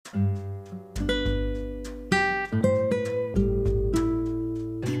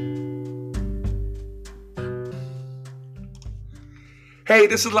Hey,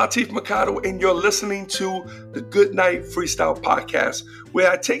 this is Latif Mercado, and you're listening to the Good Night Freestyle Podcast,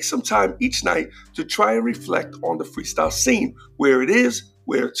 where I take some time each night to try and reflect on the freestyle scene, where it is,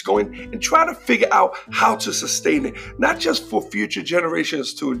 where it's going, and try to figure out how to sustain it, not just for future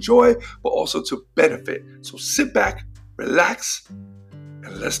generations to enjoy, but also to benefit. So sit back, relax,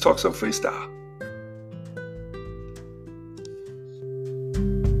 and let's talk some freestyle.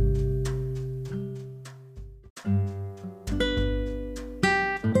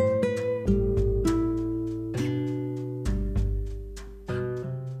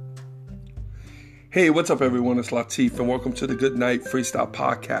 Hey, what's up, everyone? It's Latif, and welcome to the Good Night Freestyle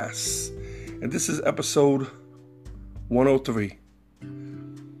Podcast. And this is episode 103.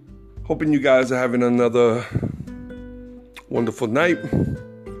 Hoping you guys are having another wonderful night.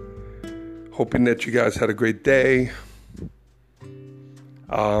 Hoping that you guys had a great day.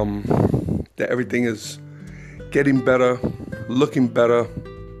 That everything is getting better, looking better.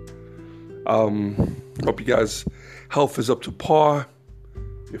 Hope you guys' health is up to par.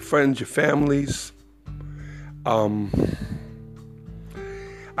 Your friends, your families. I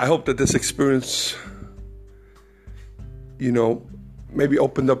hope that this experience, maybe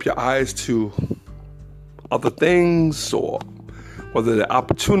opened up your eyes to other things, or whether they're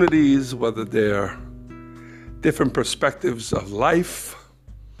opportunities, whether they're different perspectives of life.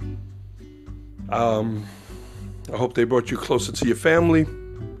 I hope they brought you closer to your family,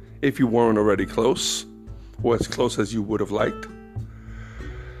 if you weren't already close, or as close as you would have liked.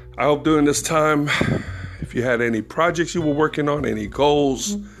 I hope during this time, if you had any projects you were working on, any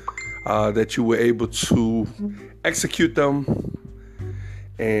goals, that you were able to execute them.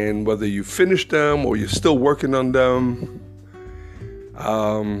 And whether you finished them or you're still working on them.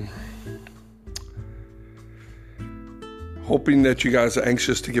 Hoping that you guys are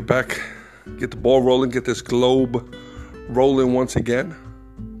anxious to get the ball rolling, get this globe rolling once again.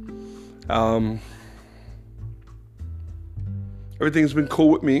 Everything's been cool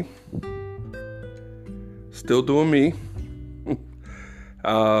with me. Still doing me.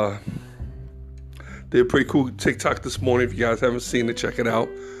 Did a pretty cool TikTok this morning. If you guys haven't seen it, check it out.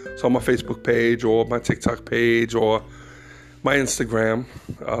 It's on my Facebook page or my TikTok page or my Instagram.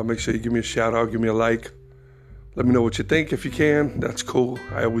 Make sure you give me a shout out, give me a like. Let me know what you think if you can. That's cool.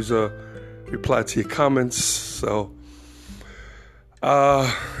 I always reply to your comments. So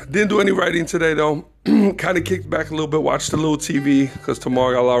didn't do any writing today though. Kind of kicked back a little bit, watched a little TV because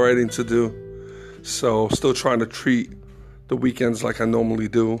tomorrow I got a lot of writing to do. So still trying to treat the weekends like I normally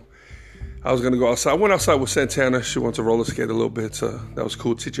do. I was going to go outside. I went outside with Santana. She went to roller skate a little bit. So that was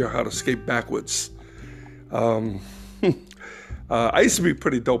cool, teaching her how to skate backwards. I used to be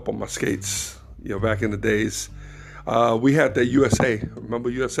pretty dope on my skates, back in the days. We had the USA.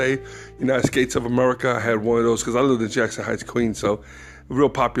 Remember USA? United Skates of America. I had one of those because I lived in Jackson Heights, Queens. So a real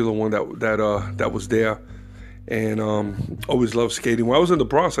popular one that was there. And always loved skating. When I was in the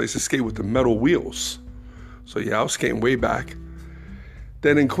Bronx, I used to skate with the metal wheels. So yeah, I was skating way back.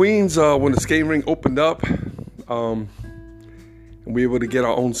 Then in Queens, when the skating rink opened up, and we were able to get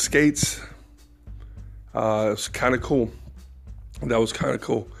our own skates, it was kind of cool. That was kind of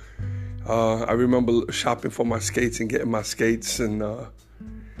cool. I remember shopping for my skates and getting my skates, and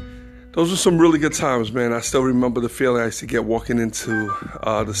those were some really good times, man. I still remember the feeling I used to get walking into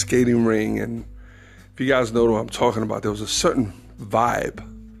the skating ring. And if you guys know what I'm talking about, there was a certain vibe.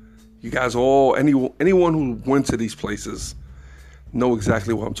 You guys anyone who went to these places know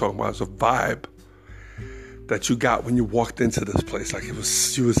exactly what I'm talking about. It's a vibe that you got when you walked into this place. Like you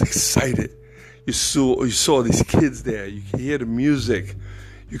was excited. You saw these kids there. You could hear the music.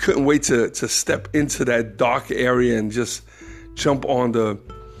 You couldn't wait to step into that dark area and just jump on the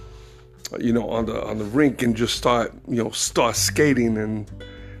rink and just start skating. And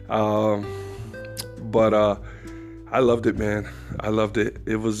but I loved it, man. I loved it.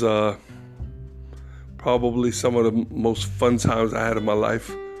 It was probably some of the most fun times I had in my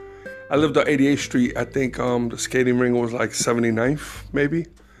life. I lived on 88th Street. I think the skating ring was like 79th, maybe,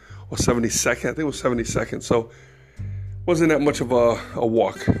 or 72nd. I think it was 72nd. So wasn't that much of a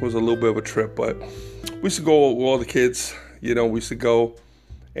walk. It was a little bit of a trip, but we used to go with all the kids. We used to go,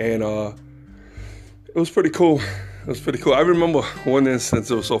 and it was pretty cool. It was pretty cool. I remember one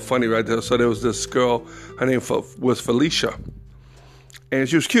instance. It was so funny right there. So there was this girl. Her name was Felicia, and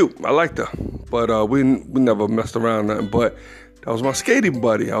she was cute. I liked her, but we never messed around nothing. But that was my skating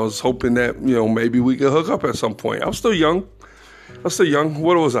buddy. I was hoping that maybe we could hook up at some point. I was still young.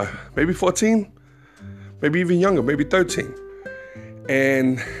 What was I? Maybe 14. Maybe even younger, maybe 13.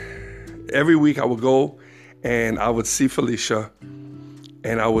 And every week I would go and I would see Felicia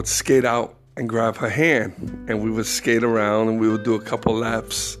and I would skate out and grab her hand, and we would skate around, and we would do a couple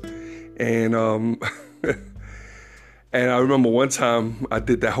laps. And and I remember one time I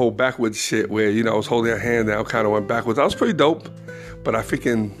did that whole backwards shit where, you know, I was holding her hand and I kind of went backwards. I was pretty dope, but I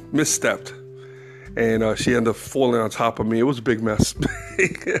freaking misstepped. And she ended up falling on top of me. It was a big mess.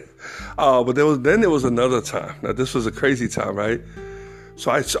 But there was another time. Now, this was a crazy time, right?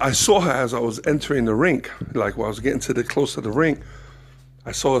 So I saw her as I was entering the rink. Like, when I was getting close to the rink,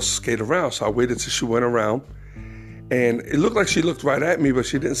 I saw her skate around. So I waited till she went around. And it looked like she looked right at me, but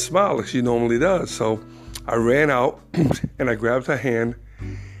she didn't smile like she normally does. So I ran out and I grabbed her hand,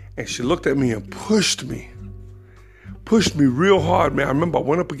 and she looked at me and pushed me real hard, man. I remember I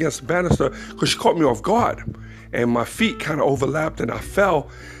went up against the banister because she caught me off guard, and my feet kind of overlapped and I fell,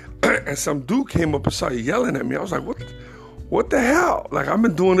 and some dude came up and started yelling at me. I was like, what the hell? Like, I've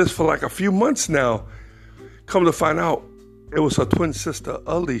been doing this for like a few months now. Come to find out, it was her twin sister,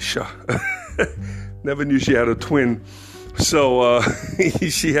 Alicia. Never knew she had a twin. So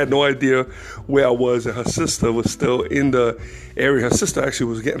she had no idea where I was, and her sister was still in the area. Her sister actually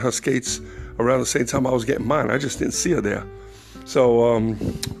was getting her skates around the same time I was getting mine. I just didn't see her there. So,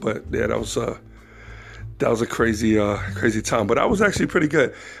 but yeah, that was a crazy time. But I was actually pretty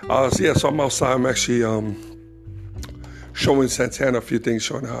good. So I'm outside. I'm actually showing Santana a few things,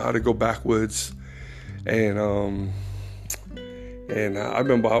 showing her how to go backwards, and I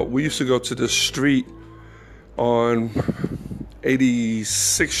remember we used to go to the street on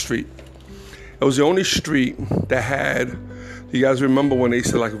 86th Street. It was the only street that had, you guys remember when they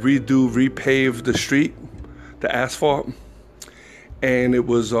used to like repave the street, the asphalt? And it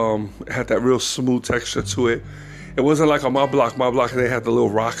was, it had that real smooth texture to it. It wasn't like on my block, and they had the little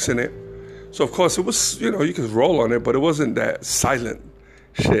rocks in it. So of course it was, you know, you could roll on it, but it wasn't that silent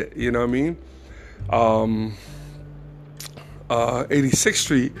shit, you know what I mean? 86th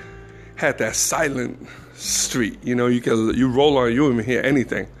Street had that silent street, you know, you roll on it, you wouldn't hear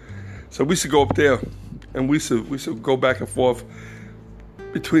anything. So we used to go up there, and we used to go back and forth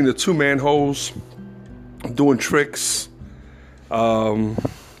between the two manholes, doing tricks. Some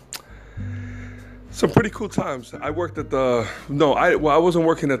pretty cool times. I worked at I wasn't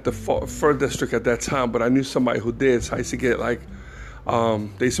working at the Fur District at that time, but I knew somebody who did. So I used to get like,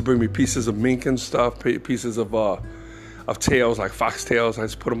 they used to bring me pieces of mink and stuff, pieces of tails, like fox tails. I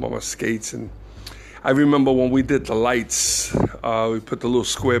just put them on my skates. And I remember when we did the lights, we put the little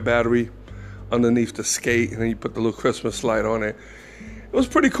square battery underneath the skate, and then you put the little Christmas light on it. It was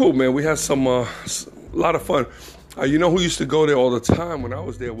pretty cool, man. We had a lot of fun. You know who used to go there all the time when I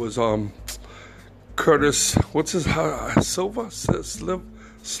was there was Curtis, Silva?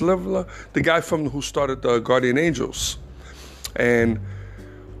 Slivler? The guy who started the Guardian Angels. And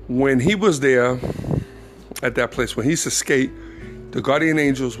when he was there at that place, when he used to skate, the Guardian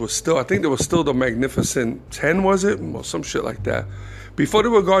Angels was still, I think they were still the Magnificent 10, was it? Or some shit like that. Before they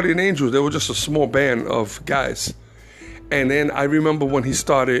were Guardian Angels, they were just a small band of guys. And then I remember when he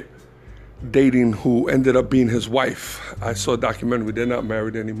started dating who ended up being his wife. I saw a documentary. They're not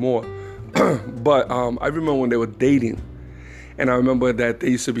married anymore. But I remember when they were dating. And I remember that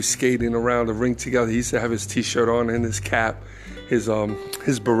they used to be skating around the rink together. He used to have his T-shirt on and his cap, his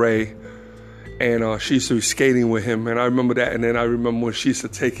beret. And she used to be skating with him. And I remember that. And then I remember when she used to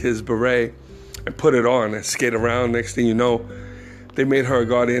take his beret and put it on and skate around. Next thing you know, they made her a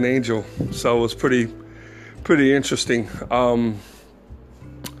Guardian Angel. So it was pretty interesting.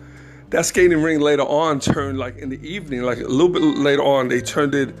 That skating ring later on turned, like in the evening, like a little bit later on, they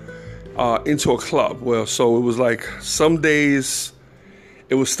turned it into a club. Well, so it was like some days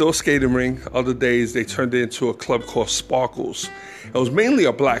it was still a skating ring. Other days they turned it into a club called Sparkles. It was mainly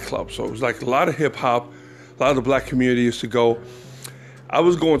a black club, so it was like a lot of hip hop. A lot of the black community used to go. I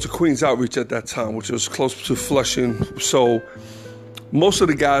was going to Queens Outreach at that time, which was close to Flushing. So most of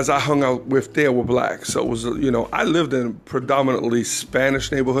the guys I hung out with there were black. So it was, you know, I lived in a predominantly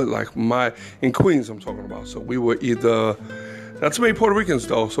Spanish neighborhood, in Queens I'm talking about. So we were not too many Puerto Ricans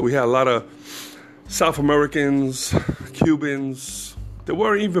though. So we had a lot of South Americans, Cubans. There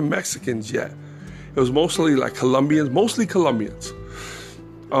weren't even Mexicans yet. It was mostly like Colombians,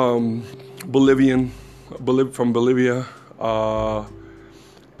 from Bolivia,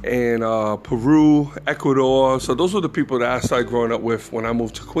 and Peru, Ecuador. So those were the people that I started growing up with when I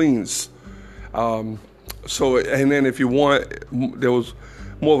moved to Queens. And then if you want, there was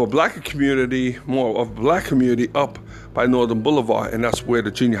more of a black community up by Northern Boulevard, and that's where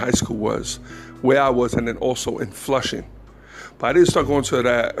the junior high school was, where I was, and then also in Flushing. But I didn't start going to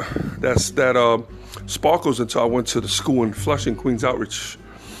that Sparkles until I went to the school in Flushing, Queens Outreach,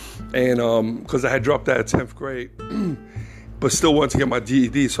 and because I had dropped out of 10th grade. but still wanted to get my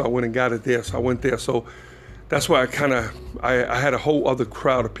GED, so I went and got it there. So I went there. So that's why I had a whole other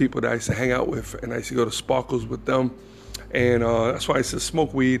crowd of people that I used to hang out with, and I used to go to Sparkles with them. And that's why I used to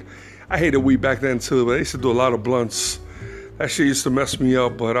smoke weed. I hated weed back then too, but I used to do a lot of blunts. That shit used to mess me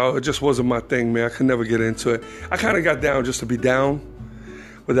up, but it just wasn't my thing, man. I could never get into it. I kind of got down just to be down,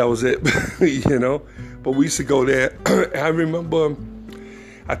 but that was it, you know. But we used to go there. I remember,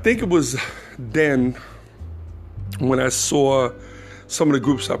 I think it was then when I saw some of the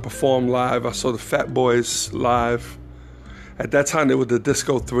groups that performed live. I saw the Fat Boys live. At that time, they were the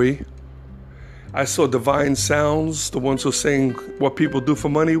Disco 3. I saw Divine Sounds, the ones who sing What People Do for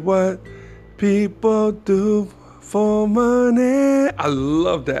Money. What people do for money. I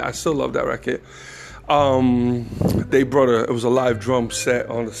love that. I still love that record. They brought it was a live drum set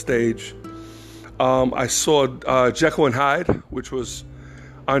on the stage. I saw Jekyll and Hyde, which was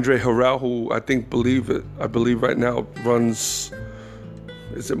Andre Harrell, who I believe right now runs,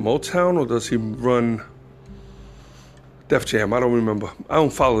 is it Motown or does he run Def Jam? I don't remember. I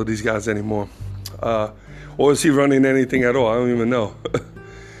don't follow these guys anymore. Or is he running anything at all? I don't even know.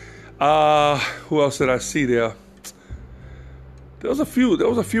 Who else did I see there? There was a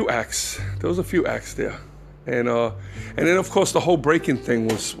few acts. There. And then of course the whole breaking thing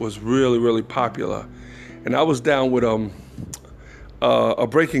was really, really popular. And I was down with a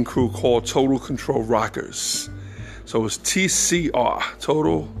breaking crew called Total Control Rockers. So it was TCR,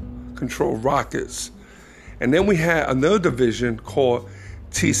 Total Control Rockers. And then we had another division called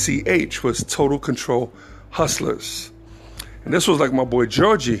TCH, was Total Control Hustlers. And this was like my boy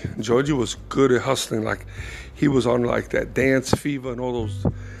Georgie. Georgie was good at hustling. Like he was on like that Dance Fever and all those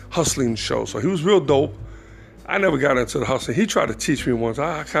hustling shows. So he was real dope. I never got into the hustling. He tried to teach me once.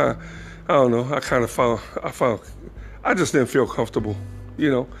 I just didn't feel comfortable. You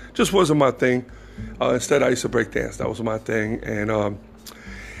know, just wasn't my thing. Instead, I used to break dance. That was my thing. And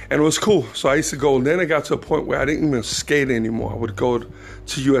it was cool. So I used to go. And then it got to a point where I didn't even skate anymore. I would go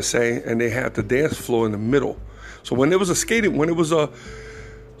to USA and they had the dance floor in the middle. So when it was a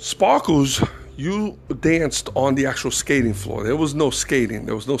Sparkles, you danced on the actual skating floor. There was no skating.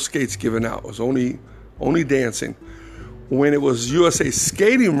 There was no skates given out. It was only dancing. When it was USA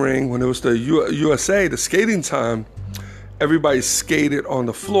skating ring, when it was the USA, the skating time, everybody skated on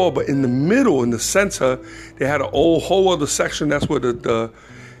the floor. But in the middle, in the center, they had a whole other section. That's where the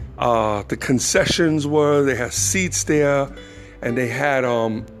concessions were. They had seats there, and they had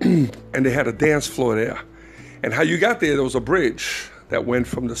a dance floor there. And how you got there was a bridge that went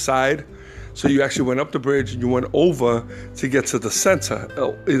from the side. So you actually went up the bridge and you went over to get to the center.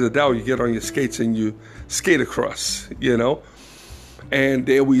 Either that or you get on your skates and you skate across, you know? And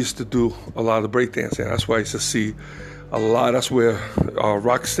there we used to do a lot of breakdancing. That's why I used to see a lot. That's where our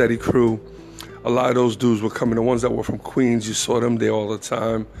Rocksteady crew, a lot of those dudes were coming. The ones that were from Queens, you saw them there all the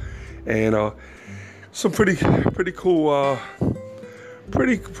time. And some pretty cool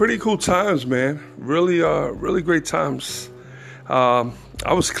pretty cool times, man. Really great times.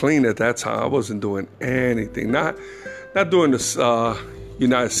 I was clean at that time. I wasn't doing anything. Not doing this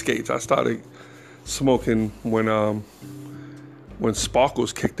United Skates. I started smoking when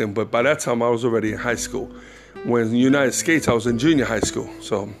Sparkles kicked in, but by that time I was already in high school. When United Skates, I was in junior high school,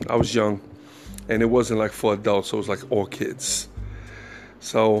 so I was young, and it wasn't like for adults. So it was like all kids.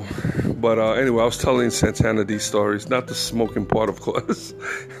 So, but anyway, I was telling Santana these stories, not the smoking part, of course,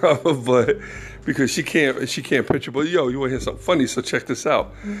 but because she can't picture. But yo, you want to hear something funny? So check this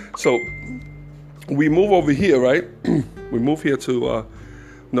out. So we move over here, right? We move here to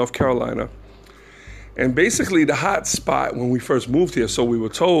North Carolina, and basically the hot spot when we first moved here, so we were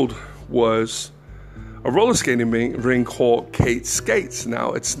told, was a roller skating ring called Kate Skates.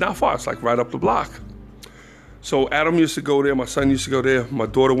 Now it's not far; it's like right up the block. So Adam used to go there, my son used to go there, my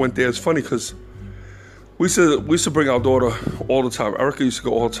daughter went there. It's funny because we used to bring our daughter all the time. Erica used to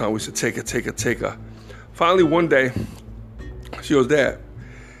go all the time. We used to take her. Finally, one day, she goes, "Dad,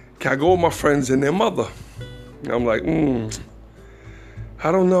 can I go with my friends and their mother?" And I'm like,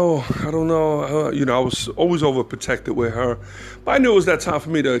 I don't know. You know, I was always overprotected with her. But I knew it was that time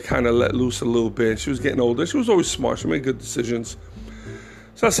for me to kind of let loose a little bit. She was getting older. She was always smart. She made good decisions.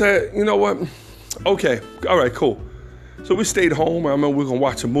 So I said, you know what? Okay, all right, cool. So we stayed home. I remember we were going to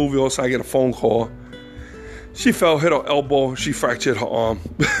watch a movie. Also, I get a phone call. She fell, hit her elbow. She fractured her arm.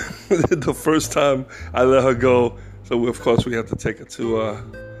 The first time I let her go. So, of course, we had to take her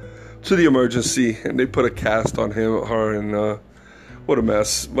to the emergency. And they put a cast on her, and what a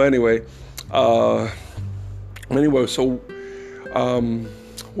mess. But anyway, so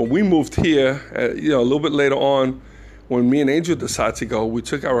when we moved here, a little bit later on, when me and Angel decided to go, we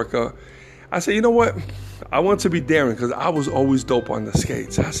took Erica. I said, you know what? I want to be daring because I was always dope on the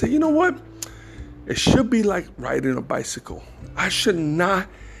skates. I said, you know what? It should be like riding a bicycle. I should not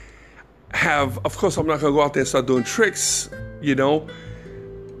have, of course, I'm not going to go out there and start doing tricks, you know,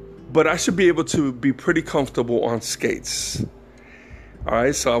 but I should be able to be pretty comfortable on skates. All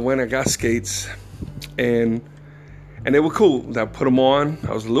right, so I went and got skates, and they were cool. I put them on.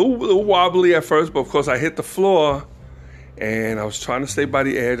 I was a little wobbly at first, but of course I hit the floor, and I was trying to stay by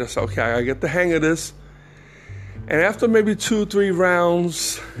the edge. I said, okay, I gotta get the hang of this. And after maybe 2-3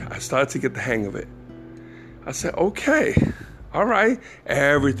 rounds, I started to get the hang of it. I said, okay, all right.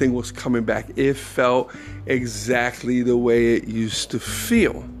 Everything was coming back. It felt exactly the way it used to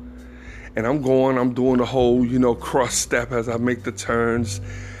feel. And I'm doing the whole, cross step as I make the turns.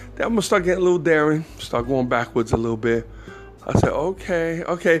 Then I'm gonna start getting a little daring, start going backwards a little bit. I said, okay.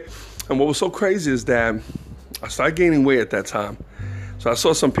 And what was so crazy is that I started gaining weight at that time. So I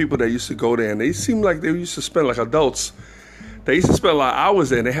saw some people that used to go there, and they seemed like they used to spend, like adults, they used to spend a lot of hours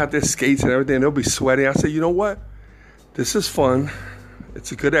there, and they had their skates and everything, and they'll be sweating. I said, you know what? This is fun.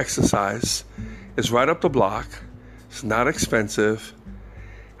 It's a good exercise. It's right up the block. It's not expensive.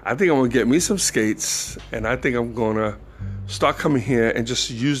 I think I'm going to get me some skates, and I think I'm going to start coming here and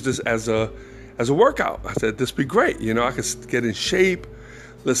just use this as a workout. I said, this would be great. I could get in shape,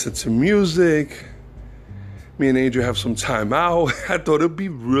 listen to music. Me and Angel have some time out. I thought it'd be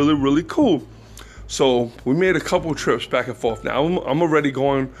really, really cool. So we made a couple trips back and forth. Now I'm already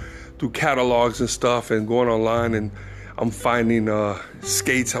going through catalogs and stuff and going online, and I'm finding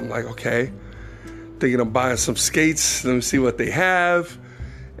skates. I'm like, okay, thinking of buying some skates. Let me see what they have.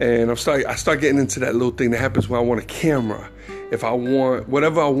 And I start getting into that little thing that happens when I want a camera. If I want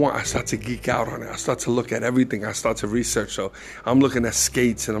whatever I want, I start to geek out on it. I start to look at everything. I start to research. So I'm looking at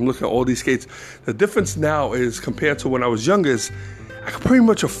skates, and I'm looking at all these skates. The difference now is, compared to when I was younger, is I can pretty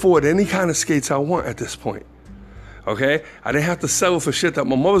much afford any kind of skates I want at this point. Okay? I didn't have to settle for shit that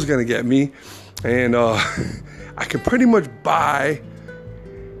my mother's gonna get me. And I can pretty much buy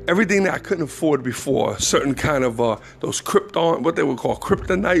everything that I couldn't afford before. Certain kind of those what they would call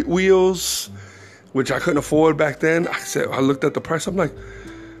kryptonite wheels, which I couldn't afford back then. I looked at the price. I'm like,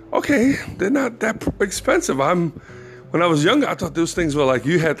 okay, they're not that expensive. When I was younger, I thought those things were like,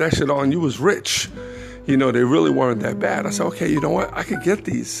 you had that shit on, you was rich. They really weren't that bad. I said, okay, you know what? I could get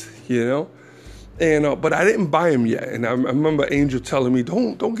these, And but I didn't buy them yet. And I remember Angel telling me,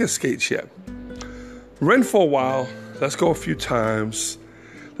 don't get skates yet. Rent for a while. Let's go a few times.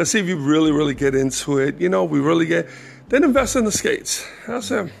 Let's see if you really, really get into it. Then invest in the skates. And I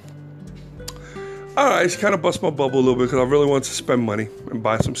said, all right, she kind of bust my bubble a little bit because I really wanted to spend money and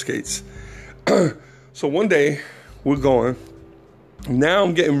buy some skates. So one day, we're going. Now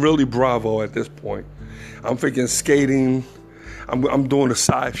I'm getting really bravo at this point. I'm freaking skating. I'm doing the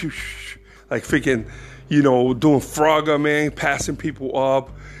side, like freaking, doing Frogger, man, passing people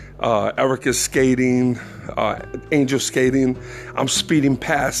up. Erica's skating, Angel skating. I'm speeding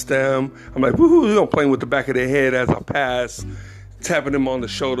past them. I'm like, woohoo, playing with the back of their head as I pass, tapping them on the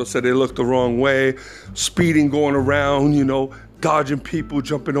shoulder so they look the wrong way, speeding, going around, dodging people,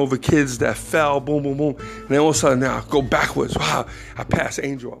 jumping over kids that fell, boom, boom, boom. And then all of a sudden, now I go backwards. Wow, I pass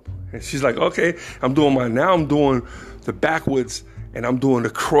Angel up. And she's like, okay, I'm doing the backwards, and I'm doing the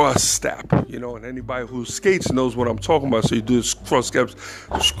cross step, and anybody who skates knows what I'm talking about. So you do cross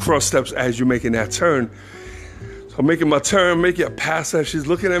steps as you're making that turn. So I'm making my turn, making a pass her. She's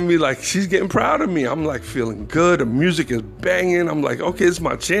looking at me like she's getting proud of me. I'm like feeling good. The music is banging. I'm like, okay, it's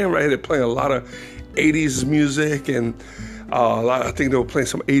my jam right here. They're playing a lot of 80s music, and I think they were playing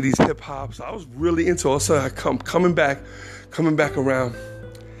some 80s hip hop. So I was really into it. So I coming back around.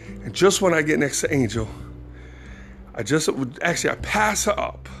 And just when I get next to Angel, I pass her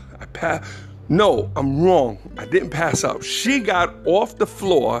up. No, I'm wrong. I didn't pass up. She got off the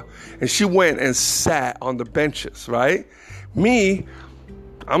floor and she went and sat on the benches, right? Me,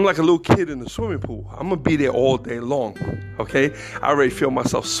 I'm like a little kid in the swimming pool. I'm going to be there all day long, okay? I already feel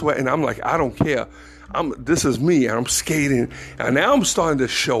myself sweating. I'm like, I don't care. This is me, and I'm skating. And now I'm starting to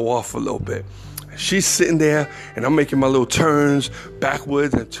show off a little bit. She's sitting there, and I'm making my little turns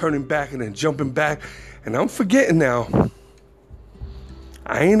backwards and turning back and then jumping back. And I'm forgetting now,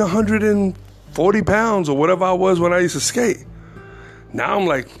 I ain't 140 pounds or whatever I was when I used to skate. Now I'm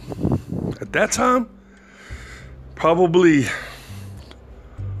like, at that time, probably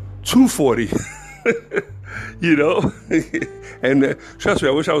 240, And trust me,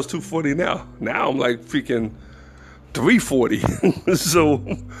 I wish I was 240 now. Now I'm like freaking 340. So,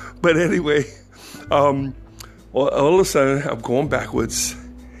 but anyway, all of a sudden I'm going backwards,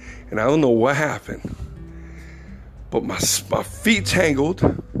 and I don't know what happened. But my feet tangled,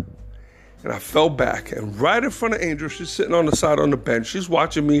 and I fell back. And right in front of Angel, she's sitting on the side on the bench. She's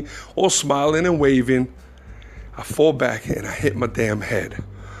watching me, all smiling and waving. I fall back and I hit my damn head.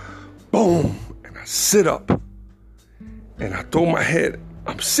 Boom! And I sit up. And I throw my head.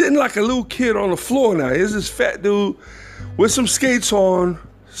 I'm sitting like a little kid on the floor now. Here's this fat dude with some skates on,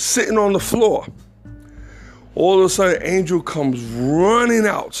 sitting on the floor. All of a sudden, Angel comes running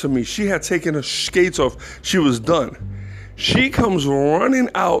out to me. She had taken her skates off. She was done. She comes running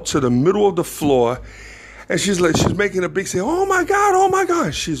out to the middle of the floor, and she's making a big say, "Oh my God, oh my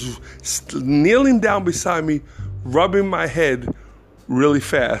God." She's kneeling down beside me, rubbing my head really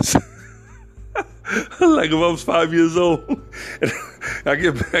fast. Like if I was 5 years old. And I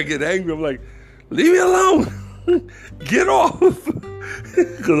get angry. I'm like, leave me alone. Get off.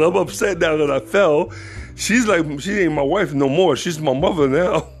 Because I'm upset now that I fell. She's like, she ain't my wife no more. She's my mother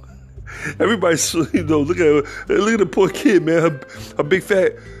now. Everybody's, look at the poor kid, man. Her big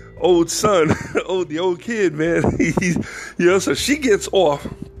fat old son, the old kid, man. So she gets off.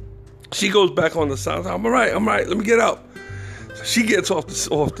 She goes back on the side. I'm all right. Let me get up. So she gets off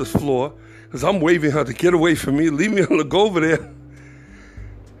the floor because I'm waving her to get away from me. Leave me alone, go over there.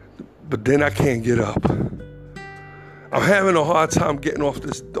 But then I can't get up. I'm having a hard time getting off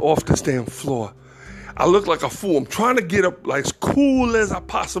this damn floor. I look like a fool. I'm trying to get up like as cool as I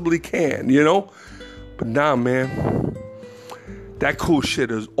possibly can, you know? But nah, man, that cool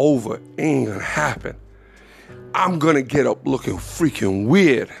shit is over. It ain't gonna happen. I'm gonna get up looking freaking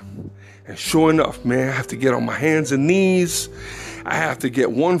weird. And sure enough, man, I have to get on my hands and knees. I have to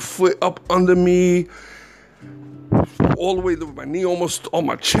get one foot up under me, all the way to my knee almost on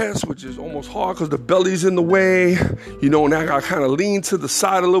my chest, which is almost hard because the belly's in the way. You know, now I got to kind of lean to the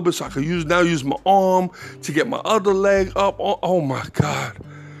side a little bit so I can use my arm to get my other leg up. Oh my God.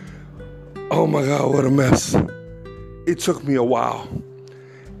 Oh my God, what a mess. It took me a while.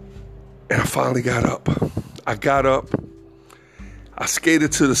 And I finally got up. I got up. I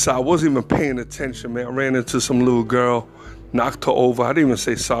skated to the side. I wasn't even paying attention, man. I ran into some little girl, knocked her over. I didn't even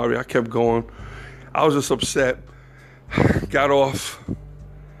say sorry. I kept going. I was just upset. Got off.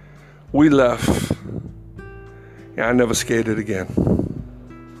 We left. And I never skated again.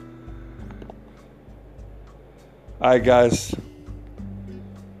 All right, guys.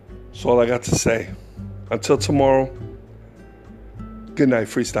 That's all I got to say. Until tomorrow, good night,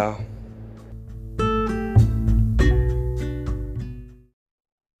 freestyle.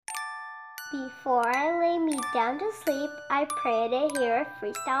 Before I lay me down to sleep, I pray to hear a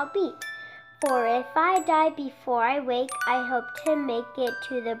freestyle beat. For if I die before I wake, I hope to make it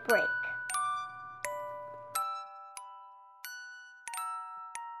to the break.